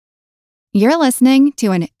You're listening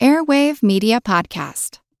to an Airwave Media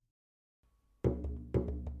Podcast.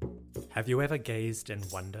 Have you ever gazed in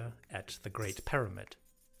wonder at the Great Pyramid?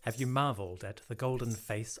 Have you marveled at the golden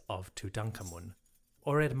face of Tutankhamun?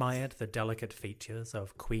 Or admired the delicate features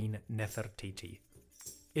of Queen Nefertiti?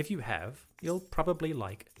 If you have, you'll probably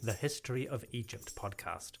like the History of Egypt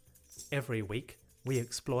podcast. Every week, we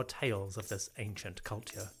explore tales of this ancient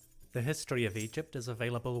culture. The History of Egypt is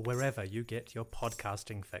available wherever you get your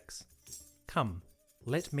podcasting fix. Come,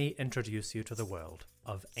 let me introduce you to the world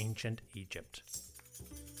of ancient Egypt.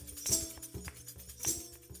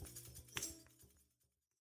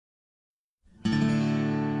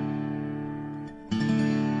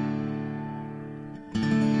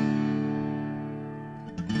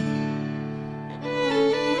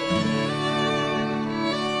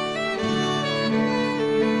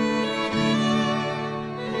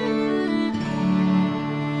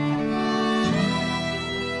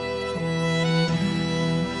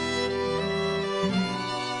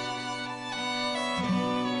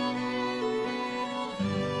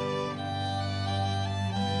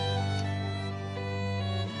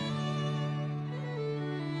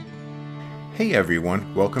 Hey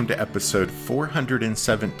everyone, welcome to episode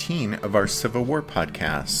 417 of our Civil War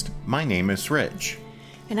podcast. My name is Rich.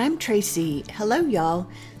 And I'm Tracy. Hello, y'all.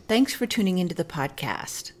 Thanks for tuning into the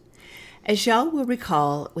podcast. As y'all will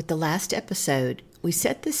recall, with the last episode, we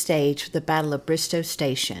set the stage for the Battle of BRISTOE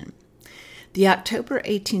Station. The October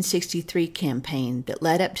 1863 campaign that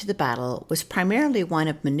led up to the battle was primarily one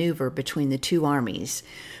of maneuver between the two armies,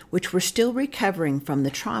 which were still recovering from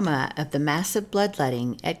the trauma of the massive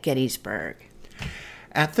bloodletting at Gettysburg.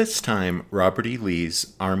 At this time, Robert E.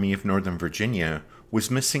 Lee's Army of Northern Virginia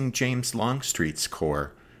was missing James Longstreet's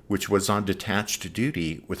corps, which was on detached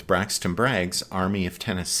duty with Braxton Bragg's Army of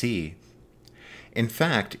Tennessee. In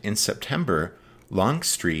fact, in September,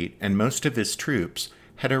 Longstreet and most of his troops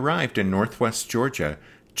had arrived in northwest Georgia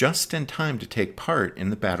just in time to take part in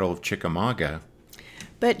the Battle of Chickamauga.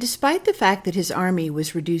 But despite the fact that his army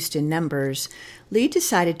was reduced in numbers, Lee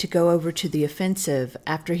decided to go over to the offensive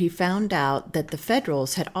after he found out that the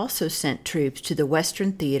Federals had also sent troops to the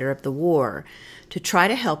western theater of the war to try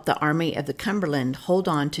to help the Army of the Cumberland hold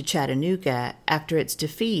on to Chattanooga after its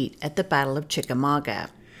defeat at the Battle of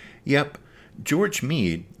Chickamauga. Yep, George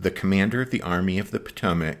Meade, the commander of the Army of the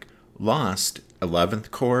Potomac, lost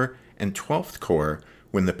 11th Corps and 12th Corps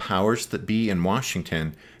when the powers that be in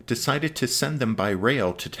Washington decided to send them by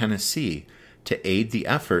rail to Tennessee to aid the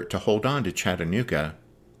effort to hold on to Chattanooga.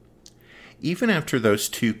 Even after those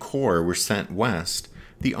two corps were sent west,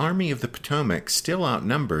 the Army of the Potomac still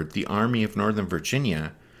outnumbered the Army of Northern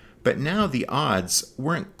Virginia, but now the odds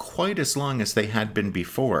weren't quite as long as they had been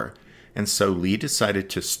before, and so Lee decided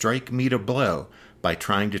to strike Meade a blow by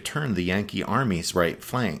trying to turn the Yankee Army's right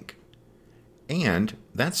flank. And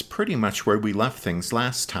that's pretty much where we left things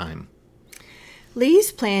last time.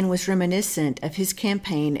 Lee's plan was reminiscent of his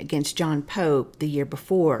campaign against John Pope the year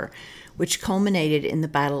before, which culminated in the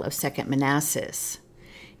Battle of Second Manassas.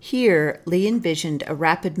 Here, Lee envisioned a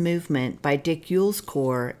rapid movement by Dick Ewell's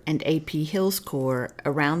corps and A.P. Hill's corps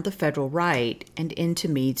around the Federal right and into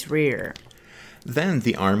Meade's rear. Then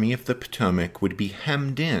the Army of the Potomac would be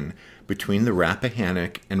hemmed in between the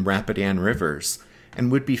Rappahannock and Rapidan rivers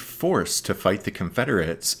and would be forced to fight the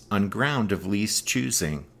Confederates on ground of Lee's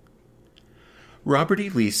choosing. Robert E.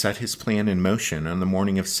 Lee set his plan in motion on the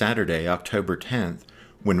morning of Saturday, October 10th,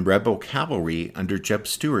 when rebel cavalry under Jeb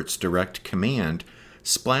Stuart's direct command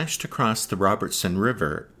splashed across the Robertson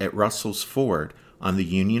River at Russell's Ford on the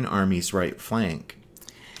Union Army's right flank.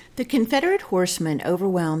 The Confederate horsemen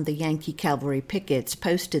overwhelmed the Yankee cavalry pickets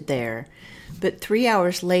posted there, but 3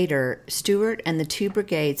 hours later, Stuart and the 2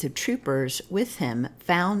 brigades of troopers with him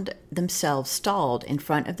found themselves stalled in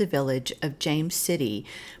front of the village of James City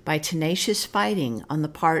by tenacious fighting on the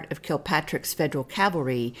part of Kilpatrick's Federal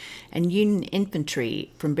cavalry and Union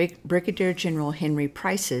infantry from Brigadier General Henry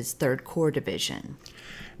Price's 3rd Corps Division.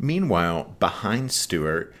 Meanwhile, behind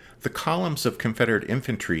Stuart, the columns of Confederate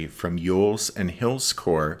infantry from Ewell's and Hill's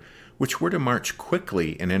corps, which were to march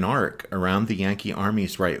quickly in an arc around the Yankee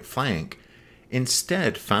Army's right flank,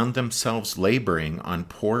 instead found themselves laboring on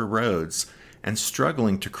poor roads and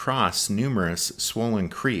struggling to cross numerous swollen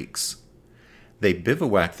creeks. They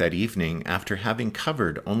bivouacked that evening after having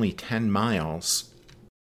covered only 10 miles.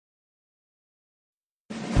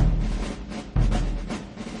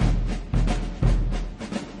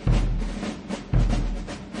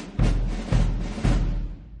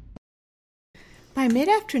 By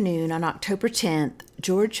mid-afternoon on October 10th,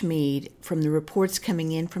 George Meade, from the reports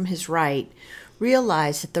coming in from his right,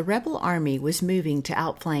 realized that the rebel army was moving to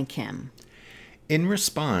outflank him. In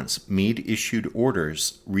response, Meade issued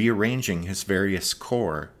orders rearranging his various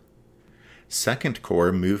corps. 2nd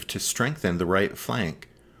Corps moved to strengthen the right flank,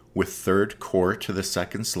 with 3rd Corps to the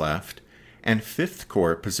 2nd's left, and 5th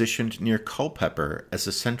Corps positioned near Culpeper as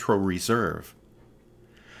a central reserve.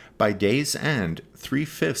 By day's end,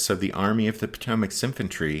 3/5 of the Army of the Potomac's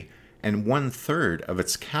infantry and 1/3 of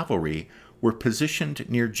its cavalry were positioned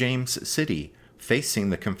near James City, facing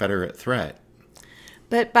the Confederate threat.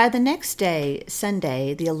 But by the next day,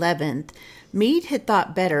 Sunday, the 11th, Meade had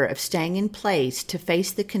thought better of staying in place to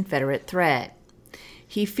face the Confederate threat.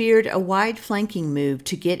 He feared a wide flanking move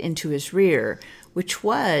to get into his rear, which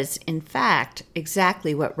was, in fact,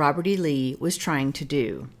 exactly what Robert E. Lee was trying to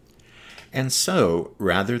do. And so,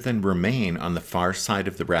 rather than remain on the far side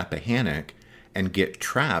of the Rappahannock and get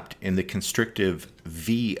trapped in the constrictive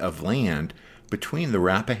V of land between the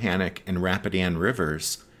Rappahannock and Rapidan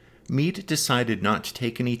rivers, Meade decided not to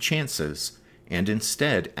take any chances and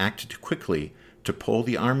instead acted quickly to pull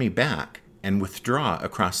the army back and withdraw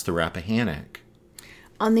across the Rappahannock.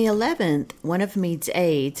 On the 11th, one of Meade's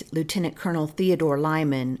aides, Lieutenant Colonel Theodore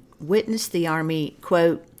Lyman, witnessed the army,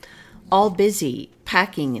 quote, all busy,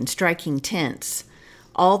 packing and striking tents.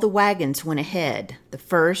 All the wagons went ahead. The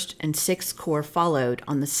 1st and 6th Corps followed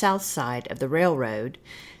on the south side of the railroad,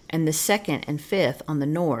 and the 2nd and 5th on the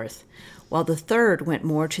north, while the 3rd went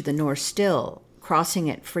more to the north still, crossing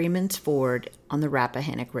at Freeman's Ford on the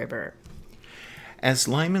Rappahannock River. As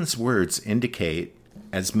Lyman's words indicate,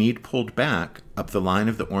 as Meade pulled back up the line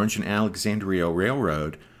of the Orange and Alexandria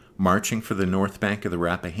Railroad, marching for the north bank of the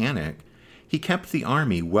Rappahannock, he kept the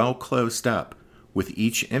army well closed up, with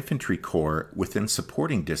each infantry corps within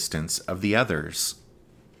supporting distance of the others.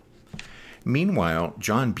 Meanwhile,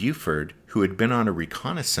 John Buford, who had been on a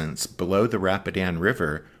reconnaissance below the Rapidan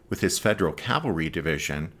River with his Federal Cavalry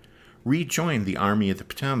Division, rejoined the Army of the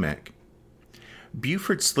Potomac.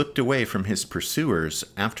 Buford slipped away from his pursuers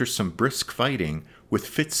after some brisk fighting with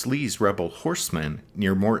Fitz Lee's rebel horsemen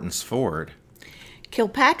near Morton's Ford.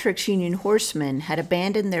 Kilpatrick's Union horsemen had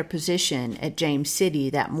abandoned their position at James City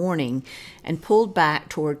that morning and pulled back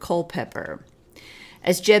toward Culpeper.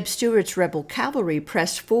 As Jeb Stuart's rebel cavalry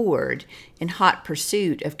pressed forward in hot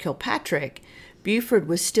pursuit of Kilpatrick, Buford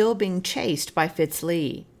was still being chased by Fitz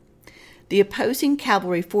Lee. The opposing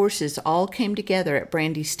cavalry forces all came together at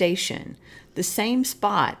Brandy Station, the same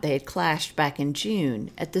spot they had clashed back in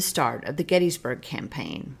June at the start of the Gettysburg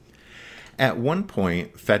Campaign. At one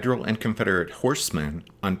point, Federal and Confederate horsemen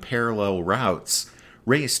on parallel routes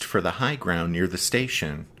raced for the high ground near the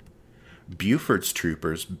station. Buford's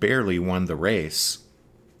troopers barely won the race.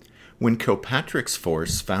 When Kilpatrick's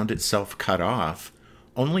force found itself cut off,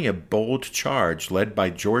 only a bold charge led by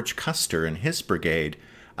George Custer and his brigade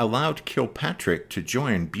allowed Kilpatrick to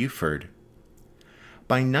join Buford.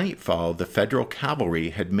 By nightfall, the Federal cavalry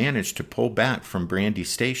had managed to pull back from Brandy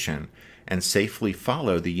Station and safely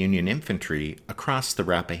follow the Union infantry across the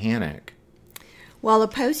Rappahannock. While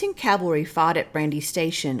opposing cavalry fought at Brandy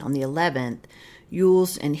Station on the 11th,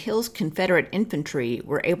 Ewell's and Hill's Confederate infantry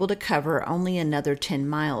were able to cover only another 10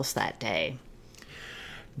 miles that day.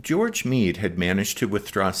 George Meade had managed to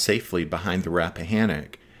withdraw safely behind the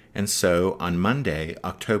Rappahannock, and so on Monday,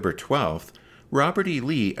 October 12th, Robert E.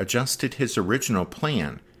 Lee adjusted his original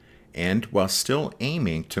plan, and while still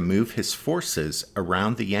aiming to move his forces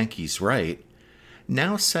around the Yankees' right,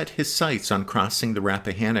 now set his sights on crossing the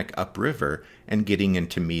Rappahannock upriver and getting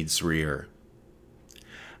into Meade's rear.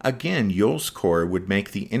 Again, Ewell's corps would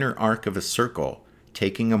make the inner arc of a circle,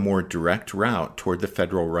 taking a more direct route toward the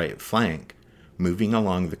Federal right flank, moving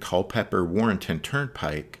along the Culpeper-Warrenton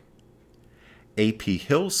Turnpike. A.P.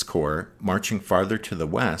 Hill's corps, marching farther to the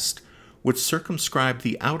west, would circumscribe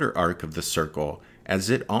the outer arc of the circle as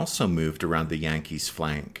it also moved around the Yankees'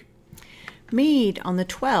 flank. Meade, on the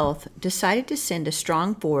 12th, decided to send a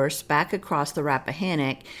strong force back across the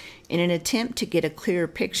Rappahannock in an attempt to get a clearer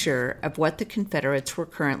picture of what the Confederates were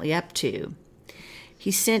currently up to.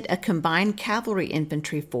 He sent a combined cavalry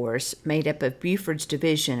infantry force made up of Buford's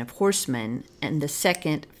division of horsemen and the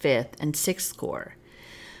 2nd, 5th, and 6th Corps.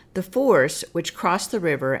 The force, which crossed the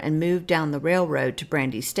river and moved down the railroad to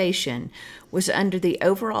Brandy Station, was under the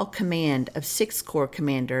overall command of 6th Corps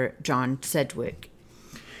Commander John Sedgwick.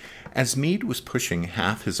 As Meade was pushing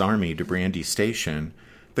half his army to Brandy Station,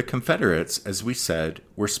 the Confederates, as we said,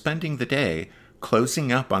 were spending the day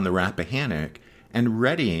closing up on the Rappahannock and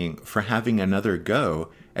readying for having another go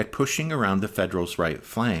at pushing around the Federals' right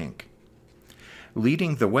flank.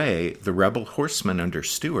 Leading the way, the rebel horsemen under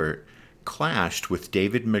Stuart clashed with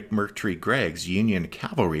David McMurtry Gregg's Union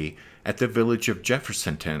cavalry at the village of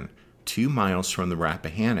Jeffersonton, 2 miles from the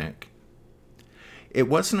Rappahannock. It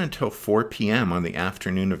wasn't until 4 p.m. on the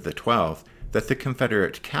afternoon of the 12th that the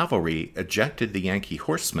Confederate cavalry ejected the Yankee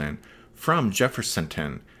horsemen from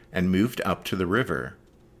Jeffersonton and moved up to the river.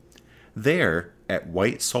 There, at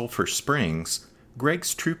White Sulphur Springs,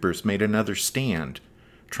 Gregg's troopers made another stand,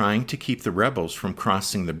 trying to keep the rebels from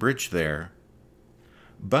crossing the bridge there.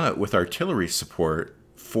 But with artillery support,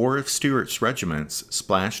 4 of Stuart's regiments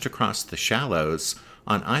splashed across the shallows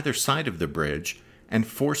on either side of the bridge and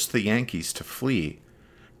forced the Yankees to flee,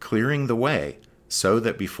 clearing the way so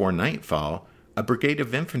that before nightfall, a brigade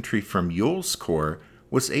of infantry from Ewell's corps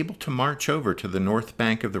was able to march over to the north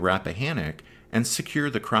bank of the Rappahannock and secure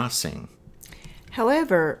the crossing.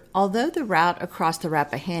 However, although the route across the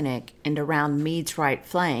Rappahannock and around Meade's right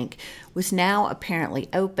flank was now apparently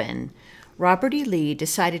open, Robert E. Lee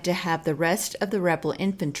decided to have the rest of the rebel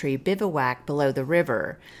infantry bivouac below the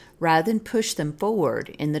river, rather than push them forward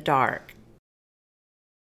in the dark.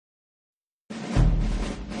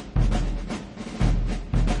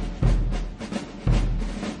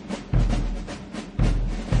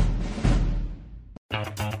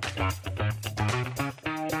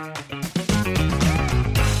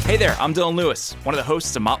 Hey there, I'm Dylan Lewis, one of the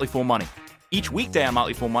hosts of Motley Fool Money. Each weekday on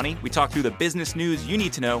Motley Fool Money, we talk through the business news you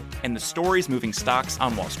need to know and the stories moving stocks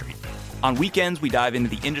on Wall Street. On weekends, we dive into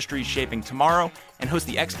the industries shaping tomorrow and host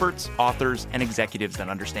the experts, authors, and executives that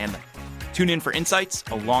understand them. Tune in for insights,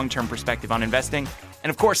 a long-term perspective on investing, and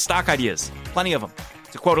of course, stock ideas. Plenty of them.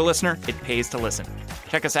 To quote a listener, it pays to listen.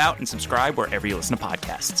 Check us out and subscribe wherever you listen to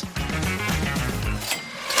podcasts.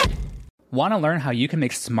 Want to learn how you can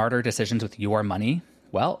make smarter decisions with your money?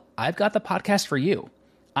 Well, I've got the podcast for you.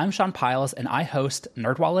 I'm Sean Piles, and I host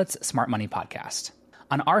NerdWallet's Smart Money Podcast.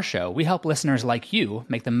 On our show, we help listeners like you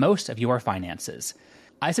make the most of your finances.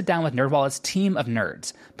 I sit down with NerdWallet's team of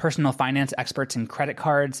nerds, personal finance experts in credit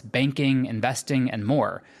cards, banking, investing, and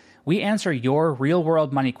more. We answer your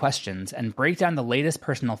real-world money questions and break down the latest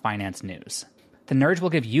personal finance news. The nerds will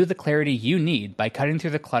give you the clarity you need by cutting through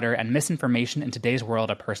the clutter and misinformation in today's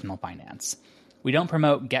world of personal finance. We don't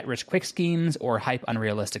promote get-rich-quick schemes or hype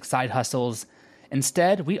unrealistic side hustles.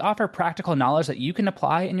 Instead, we offer practical knowledge that you can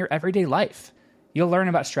apply in your everyday life. You'll learn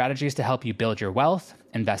about strategies to help you build your wealth,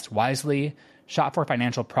 invest wisely, shop for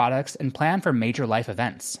financial products, and plan for major life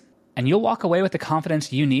events. And you'll walk away with the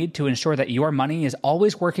confidence you need to ensure that your money is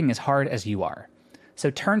always working as hard as you are. So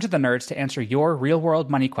turn to the nerds to answer your real-world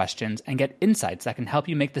money questions and get insights that can help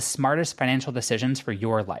you make the smartest financial decisions for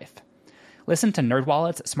your life. Listen to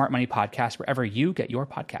NerdWallet's Smart Money Podcast wherever you get your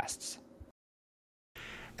podcasts.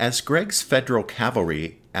 As Gregg's Federal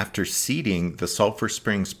cavalry, after ceding the Sulphur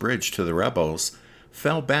Springs Bridge to the rebels,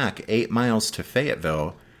 fell back 8 miles to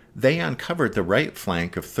Fayetteville, they uncovered the right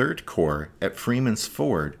flank of 3rd Corps at Freeman's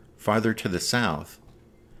Ford, farther to the south.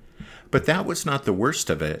 But that was not the worst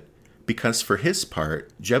of it, because for his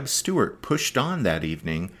part, Jeb Stuart pushed on that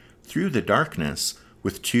evening through the darkness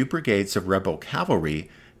with 2 brigades of rebel cavalry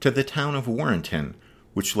to the town of Warrenton,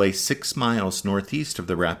 which lay 6 miles northeast of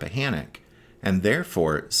the Rappahannock, and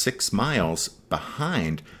therefore 6 miles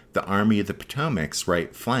behind the Army of the Potomac's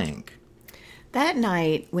right flank. That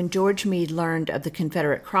night, when George Meade learned of the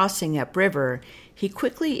Confederate crossing upriver, he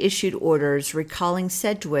quickly issued orders recalling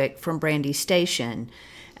Sedgwick from Brandy Station,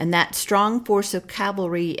 and that strong force of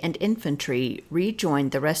cavalry and infantry rejoined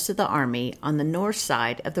the rest of the army on the north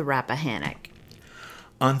side of the Rappahannock.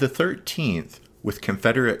 On the 13th, with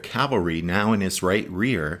Confederate cavalry now in his right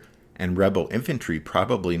rear and rebel infantry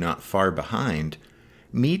probably not far behind,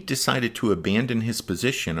 Meade decided to abandon his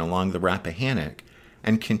position along the Rappahannock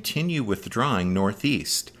and continue withdrawing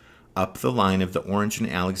northeast, up the line of the Orange and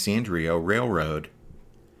Alexandria Railroad.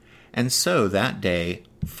 And so that day,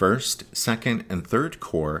 1st, 2nd, and 3rd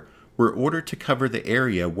Corps were ordered to cover the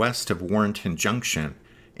area west of Warrenton Junction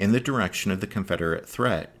in the direction of the Confederate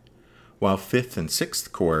threat, while 5th and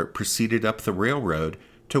 6th Corps proceeded up the railroad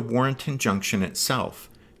to Warrenton Junction itself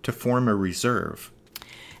to form a reserve.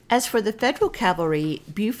 As for the Federal cavalry,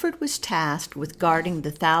 Buford was tasked with guarding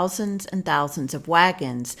the thousands and thousands of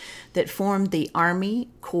wagons that formed the Army,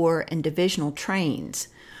 Corps, and Divisional trains,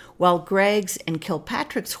 while Gregg's and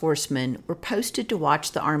Kilpatrick's horsemen were posted to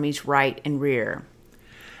watch the Army's right and rear.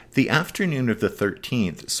 The afternoon of the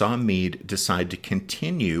 13th saw Meade decide to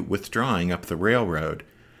continue withdrawing up the railroad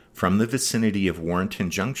from the vicinity of Warrenton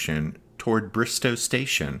Junction toward Bristoe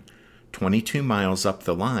Station, 22 miles up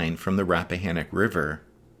the line from the Rappahannock River.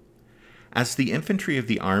 As the infantry of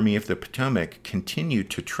the Army of the Potomac continued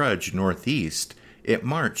to trudge northeast, it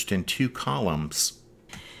marched in 2 columns.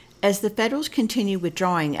 As the Federals continued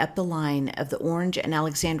withdrawing up the line of the Orange and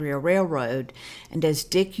Alexandria Railroad, and as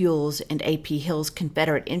Dick Ewell's and A.P. Hill's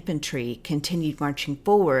Confederate infantry continued marching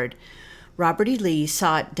forward, Robert E. Lee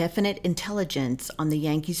sought definite intelligence on the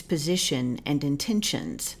Yankees' position and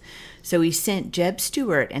intentions, so he sent Jeb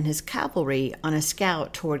Stuart and his cavalry on a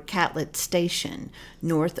scout toward Catlett's Station,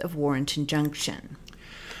 north of Warrenton Junction.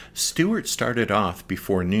 Stuart started off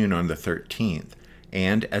before noon on the 13th,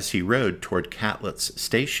 and as he rode toward Catlett's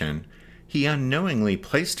Station, he unknowingly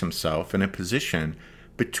placed himself in a position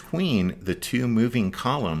between the two moving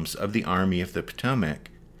columns of the Army of the Potomac.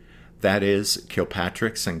 That is,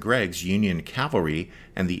 Kilpatrick's and Gregg's Union cavalry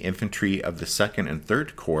and the infantry of the 2nd and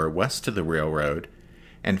 3rd Corps west of the railroad,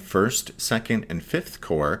 and 1st, 2nd, and 5th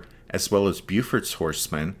Corps, as well as Buford's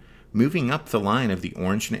horsemen, moving up the line of the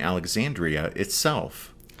Orange and Alexandria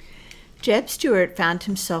itself. Jeb Stuart found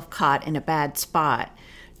himself caught in a bad spot,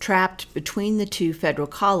 trapped between the two Federal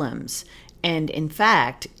columns, and, in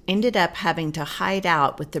fact, ended up having to hide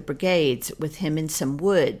out with the brigades with him in some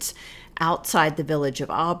woods outside the village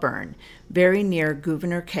of Auburn, very near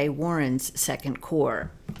Gouverneur K. Warren's 2nd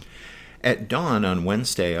Corps. At dawn on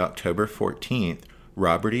Wednesday, October 14th,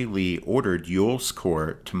 Robert E. Lee ordered Ewell's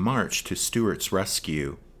corps to march to Stuart's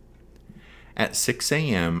rescue. At 6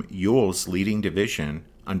 a.m., Ewell's leading division,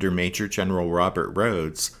 under Major General Robert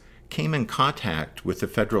Rhodes, came in contact with the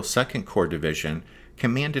Federal 2nd Corps Division,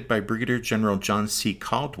 commanded by Brigadier General John C.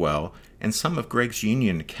 Caldwell and some of Gregg's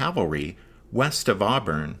Union cavalry, west of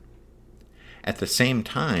Auburn. At the same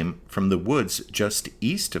time, from the woods just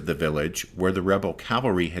east of the village, where the rebel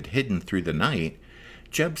cavalry had hidden through the night,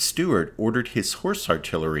 Jeb Stuart ordered his horse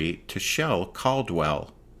artillery to shell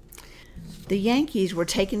Caldwell. The Yankees were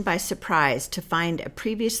taken by surprise to find a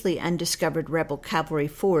previously undiscovered rebel cavalry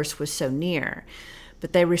force was so near,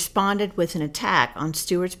 but they responded with an attack on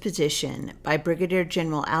Stuart's position by Brigadier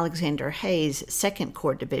General Alexander Hayes' 2nd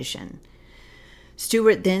Corps Division.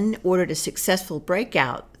 Stuart then ordered a successful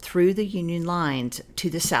breakout through the Union lines to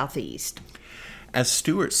the southeast. As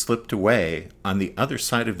Stuart slipped away on the other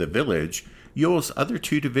side of the village, Ewell's other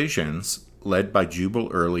two divisions, led by Jubal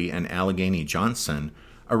Early and Allegheny Johnson,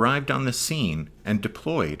 arrived on the scene and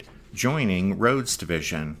deployed, joining Rhodes'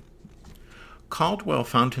 division. Caldwell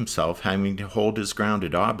found himself having to hold his ground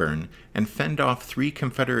at Auburn and fend off 3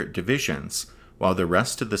 Confederate divisions, while the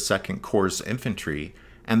rest of the 2nd Corps' infantry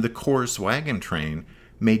and the Corps' wagon train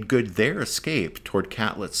made good their escape toward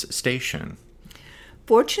Catlett's Station.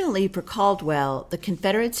 Fortunately for Caldwell, the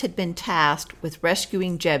Confederates had been tasked with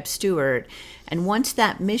rescuing Jeb Stuart, and once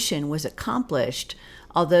that mission was accomplished,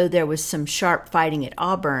 although there was some sharp fighting at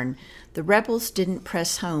Auburn, the rebels didn't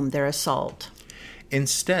press home their assault.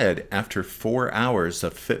 Instead, after 4 hours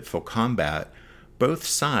of fitful combat, both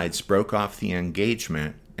sides broke off the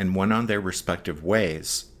engagement and went on their respective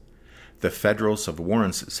ways. The Federals of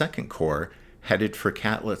Warren's 2nd Corps headed for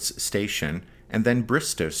Catlett's Station and then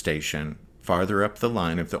Bristoe Station, farther up the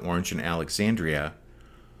line of the Orange and Alexandria,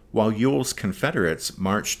 while Ewell's Confederates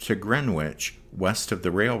marched to Greenwich, west of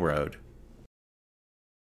the railroad.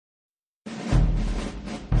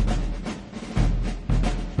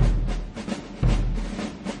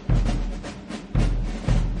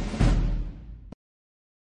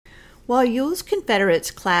 While Ewell's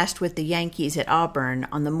Confederates clashed with the Yankees at Auburn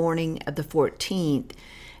on the morning of the 14th,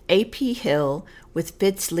 A.P. Hill, with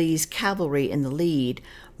Fitz Lee's cavalry in the lead,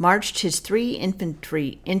 marched his 3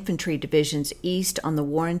 infantry divisions east on the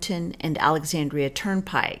Warrenton and Alexandria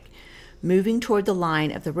Turnpike, moving toward the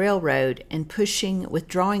line of the railroad and pushing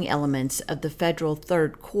withdrawing elements of the Federal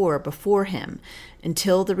 3rd Corps before him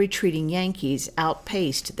until the retreating Yankees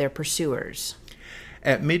outpaced their pursuers.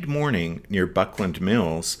 At mid-morning, near Buckland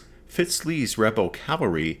Mills, Fitz Lee's rebel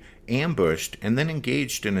cavalry ambushed and then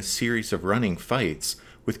engaged in a series of running fights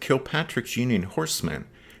with Kilpatrick's Union horsemen,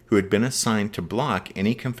 who had been assigned to block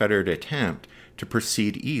any Confederate attempt to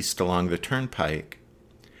proceed east along the turnpike.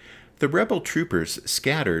 The rebel troopers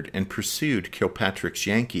scattered and pursued Kilpatrick's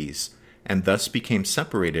Yankees, and thus became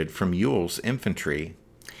separated from Ewell's infantry.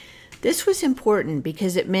 This was important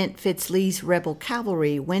because it meant Fitz Lee's rebel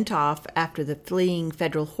cavalry went off after the fleeing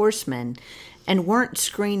Federal horsemen and weren't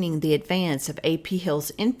screening the advance of A.P.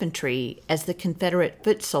 Hill's infantry as the Confederate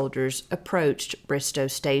foot soldiers approached Bristoe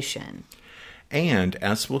Station. And,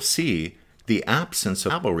 as we'll see, the absence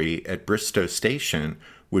of cavalry at Bristoe Station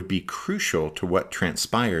would be crucial to what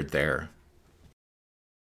transpired there.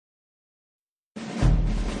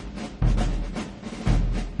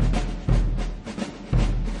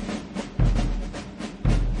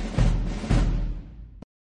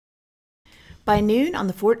 By noon on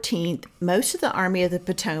the 14th, most of the Army of the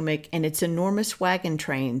Potomac and its enormous wagon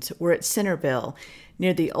trains were at Centerville,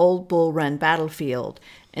 near the old Bull Run battlefield,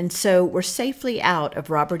 and so were safely out of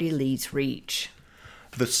Robert E. Lee's reach.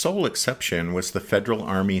 The sole exception was the Federal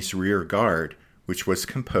Army's rear guard, which was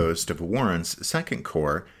composed of Warren's 2nd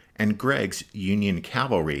Corps and Gregg's Union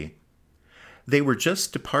cavalry. They were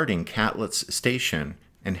just departing Catlett's Station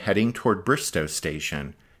and heading toward Bristoe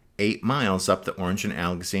Station, 8 miles up the Orange and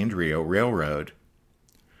Alexandria Railroad.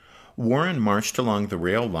 Warren marched along the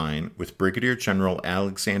rail line with Brigadier General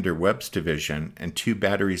Alexander Webb's division and 2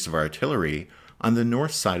 batteries of artillery on the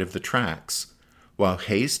north side of the tracks, while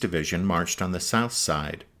Hayes' division marched on the south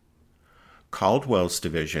side. Caldwell's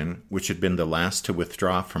division, which had been the last to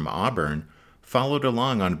withdraw from Auburn, followed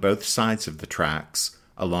along on both sides of the tracks,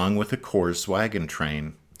 along with a Corps' wagon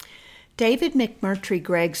train. David McMurtry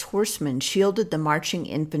Gregg's horsemen shielded the marching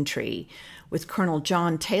infantry, with Colonel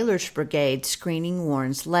John Taylor's brigade screening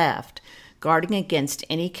Warren's left, guarding against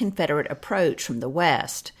any Confederate approach from the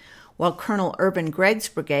west, while Colonel Urban Gregg's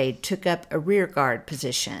brigade took up a rearguard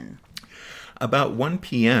position. About 1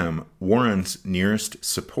 p.m., Warren's nearest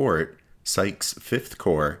support, Sykes' 5th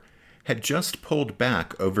Corps, had just pulled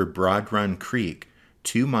back over Broad Run Creek,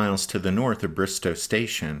 2 miles to the north of Bristoe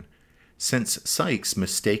Station, since Sykes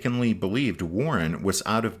mistakenly believed Warren was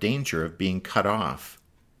out of danger of being cut off.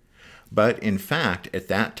 But in fact, at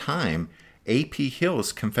that time, A.P.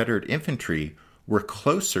 Hill's Confederate infantry were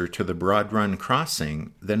closer to the Broad Run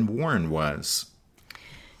crossing than Warren was.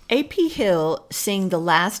 A.P. Hill, seeing the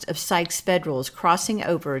last of Sykes' Federals crossing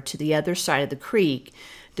over to the other side of the creek,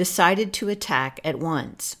 decided to attack at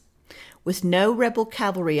once. With no rebel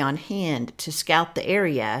cavalry on hand to scout the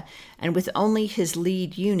area, and with only his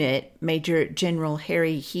lead unit, Major General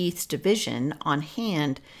Harry Heath's division, on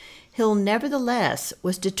hand, Hill nevertheless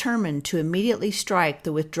was determined to immediately strike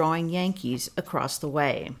the withdrawing Yankees across the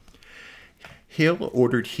way. Hill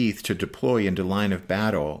ordered Heath to deploy into line of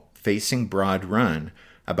battle, facing Broad Run,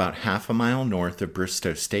 about half a mile north of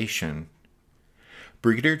Bristoe Station.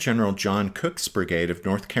 Brigadier General John Cook's brigade of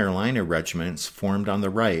North Carolina regiments formed on the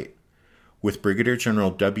right, with Brigadier General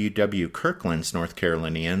W.W. Kirkland's North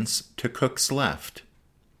Carolinians to Cook's left.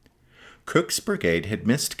 Cook's brigade had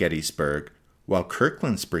missed Gettysburg, while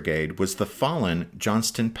Kirkland's brigade was the fallen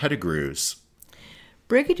Johnston Pettigrew's.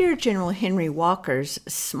 Brigadier General Henry Walker's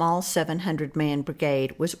small 700-man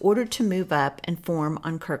brigade was ordered to move up and form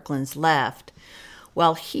on Kirkland's left,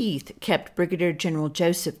 while Heath kept Brigadier General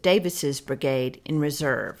Joseph Davis's brigade in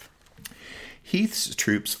reserve. Heath's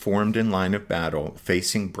troops formed in line of battle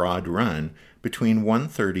facing Broad Run between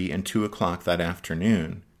 1:30 and 2 o'clock that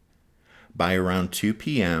afternoon. By around 2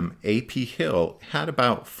 p.m., A.P. Hill had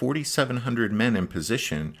about 4,700 men in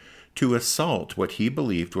position to assault what he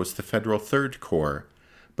believed was the Federal 3rd Corps,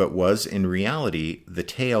 but was in reality the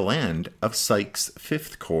tail end of Sykes'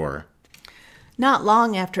 5th Corps. Not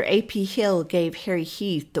long after A.P. Hill gave Harry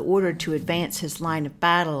Heath the order to advance his line of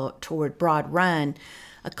battle toward Broad Run,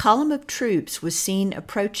 a column of troops was seen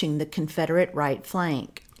approaching the Confederate right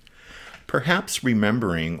flank. Perhaps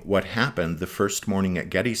remembering what happened the first morning at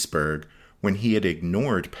Gettysburg when he had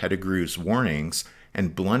ignored Pettigrew's warnings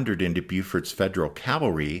and blundered into Buford's Federal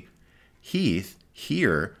cavalry, Heath,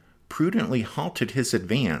 here, prudently halted his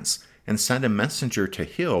advance and sent a messenger to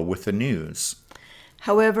Hill with the news.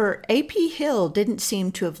 However, A.P. Hill didn't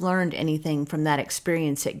seem to have learned anything from that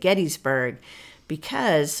experience at Gettysburg,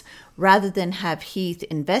 because, rather than have Heath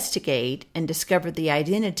investigate and discover the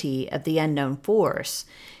identity of the unknown force,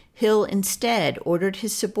 Hill instead ordered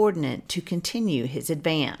his subordinate to continue his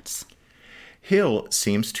advance. Hill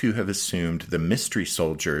seems to have assumed the mystery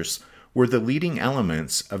soldiers were the leading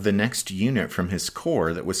elements of the next unit from his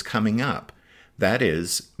corps that was coming up, that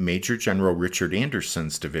is, Major General Richard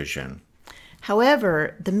Anderson's division.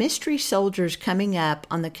 However, the mystery soldiers coming up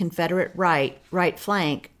on the Confederate right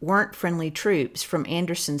flank weren't friendly troops from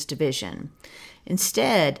Anderson's division.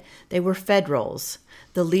 Instead, they were Federals,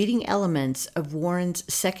 the leading elements of Warren's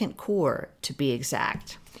 2nd Corps, to be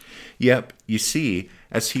exact. Yep, you see,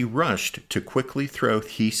 as he rushed to quickly throw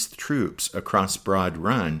Heath's troops across Broad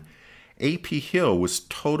Run, A.P. Hill was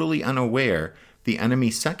totally unaware the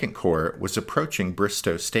enemy 2nd Corps was approaching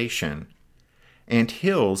Bristoe Station. And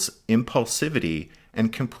Hill's impulsivity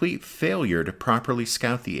and complete failure to properly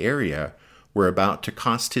scout the area were about to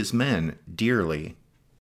cost his men dearly.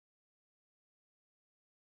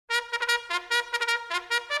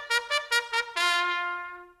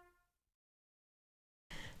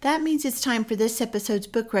 That means it's time for this episode's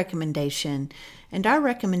book recommendation, and our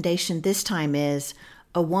recommendation this time is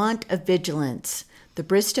A Want of Vigilance, The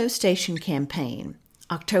Bristoe Station Campaign,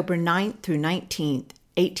 October 9th through 19th,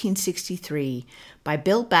 1863, by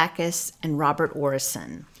Bill Backus and Robert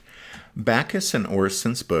Orison. Backus and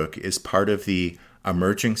Orison's book is part of the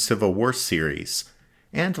Emerging Civil War series,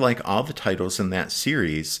 and like all the titles in that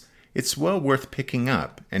series, it's well worth picking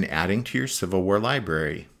up and adding to your Civil War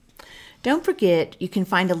library. Don't forget, you can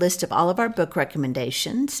find a list of all of our book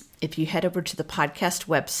recommendations if you head over to the podcast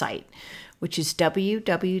website, which is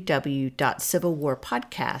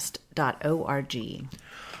www.civilwarpodcast.org.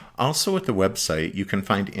 Also at the website, you can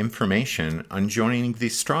find information on joining the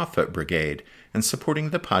Strawfoot Brigade and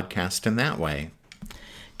supporting the podcast in that way.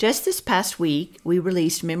 Just this past week, we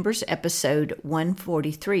released Members Episode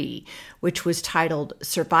 143, which was titled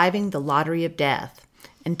Surviving the Lottery of Death,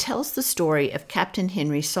 and tells the story of Captain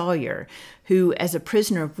Henry Sawyer, who, as a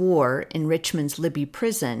prisoner of war in Richmond's Libby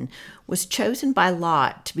Prison, was chosen by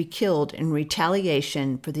lot to be killed in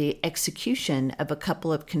retaliation for the execution of a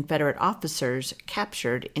couple of Confederate officers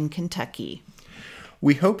captured in Kentucky.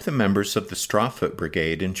 We hope the members of the Strawfoot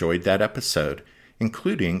Brigade enjoyed that episode,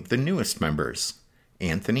 including the newest members,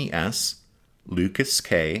 Anthony S., Lucas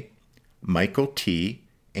K., Michael T.,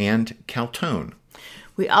 and Caltone.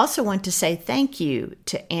 We also want to say thank you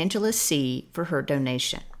to Angela C. for her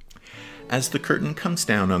donation. As the curtain comes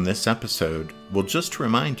down on this episode, we'll just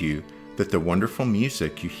remind you that the wonderful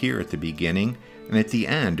music you hear at the beginning and at the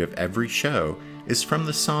end of every show is from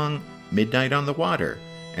the song Midnight on the Water,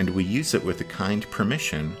 and we use it with the kind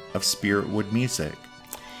permission of Spiritwood Music.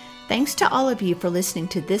 Thanks to all of you for listening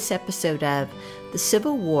to this episode of The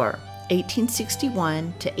Civil War,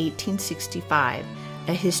 1861 to 1865,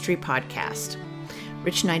 a history podcast.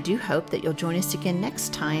 Rich and I do hope that you'll join us again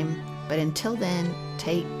next time, but until then,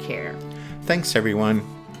 take care. Thanks, everyone.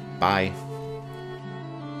 Bye.